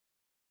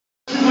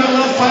my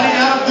left, fighting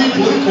out of the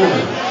blue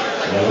corner.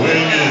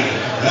 Weighing in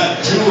at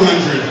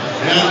 226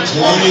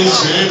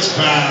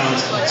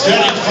 pounds,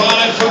 standing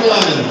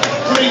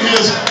 5'11", putting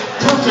his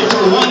perfect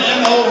 1-0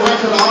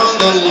 record on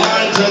the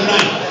line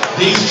tonight.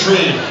 He's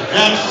trained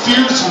at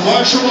Fierce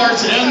Martial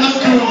Arts and the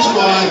Goon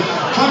Squad,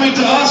 coming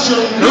to us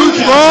from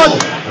Newcastle,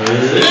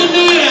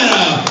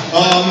 Indiana,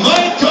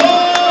 Michael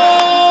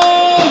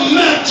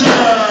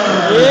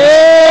Mettert.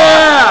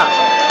 Yeah!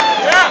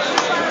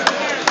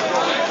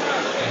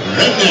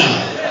 And now,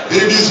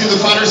 introducing the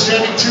fighter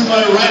standing to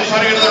my right,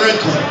 fighting into the red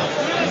corner.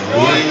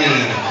 Weighing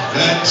in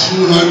at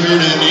 283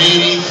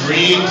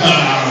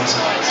 pounds,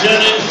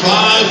 standing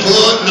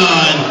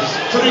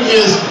 5'9", putting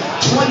his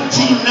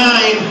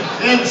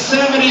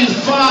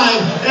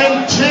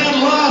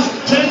 29-75-10 loss,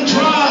 10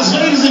 draws.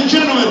 Ladies and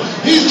gentlemen,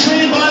 he's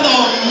trained by the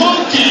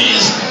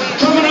Monkeys,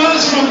 coming to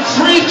us from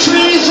 3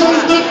 trees from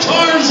the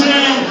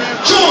Tarzan,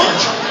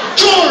 George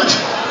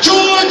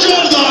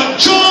of the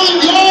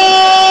Jungle!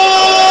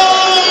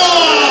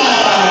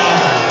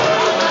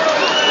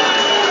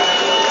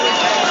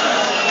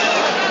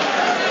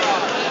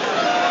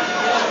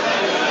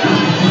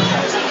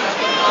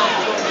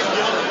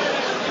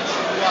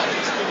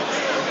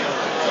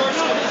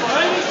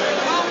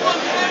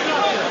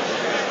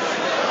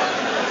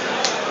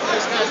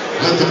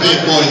 Let the big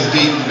boys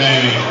beat and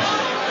bang.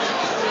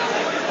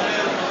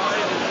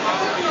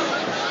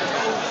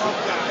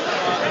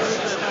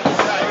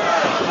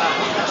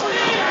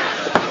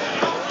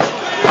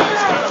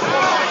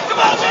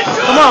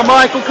 Come on,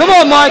 Michael. Come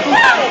on, Michael.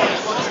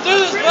 Let's do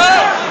this, man.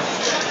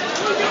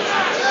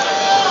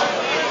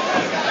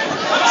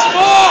 Come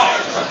on.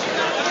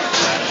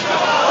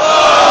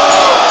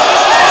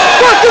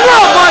 Come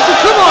on, Michael.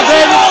 Come on,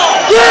 baby.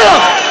 Get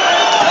him.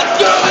 Let's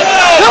do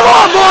this. Come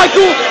on,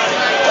 Michael.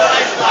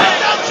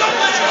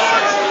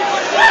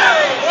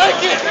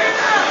 Break it.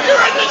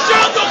 You're in the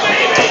jungle,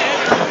 baby.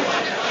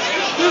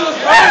 Do this,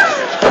 man.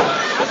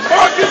 It's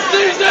Marcus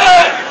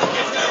season.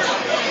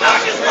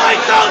 Knock his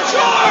lights out,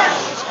 George.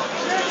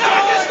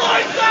 Knock his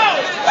lights out.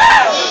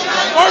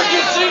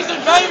 Marcus season,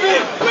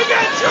 baby. We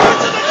got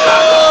George in the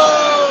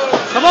jungle.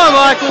 Come on,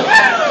 Michael.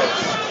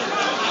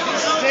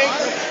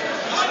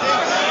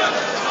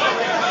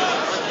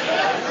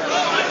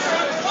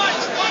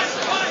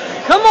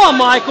 Come on,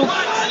 Michael.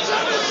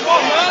 Come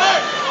on,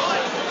 man.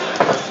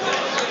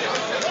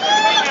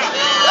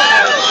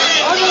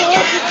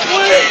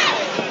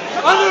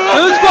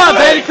 Who's going,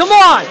 baby? Come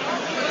on.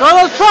 Throw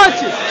those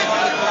punches.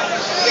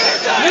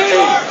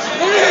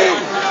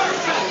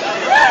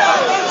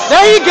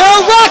 There you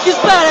go. Rock his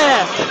fat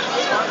ass.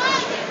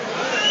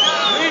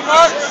 Lead,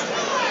 Mark.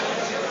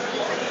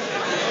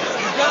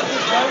 You got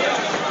this, baby.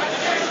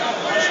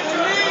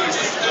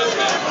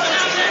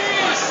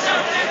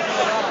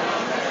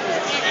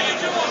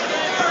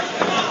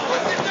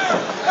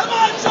 Come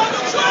on,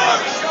 Jungle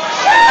George.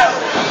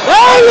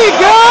 There you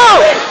go.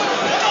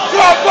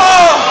 Drop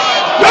ball.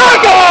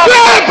 Rock him.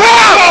 Get him,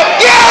 pal.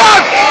 Get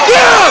him.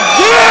 Get him.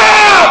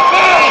 Yeah.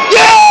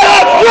 Yeah,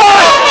 that's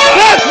right.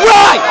 That's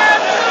right.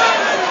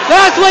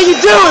 That's what you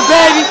do it,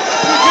 baby. Here we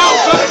go,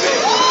 baby.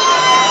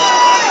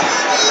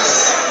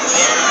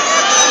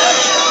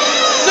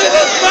 See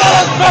this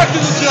fella's back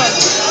in the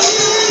jungle.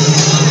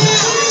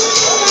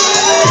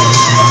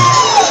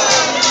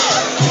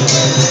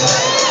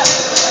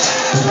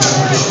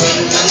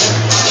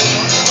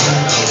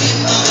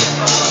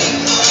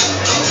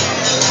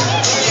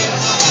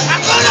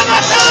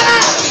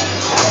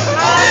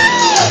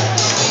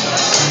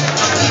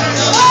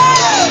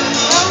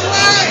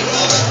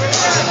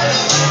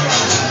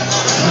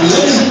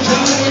 Ladies and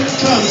gentlemen, here it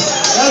comes.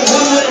 At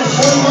 1 minute and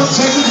 41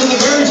 seconds in the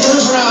very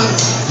first round,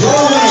 your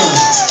winner,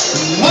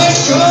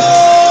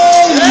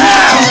 Michael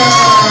Mettert.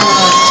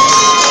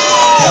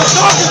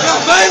 Talking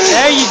about, baby.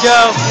 There you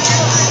go.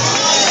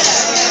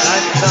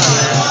 Nice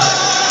time.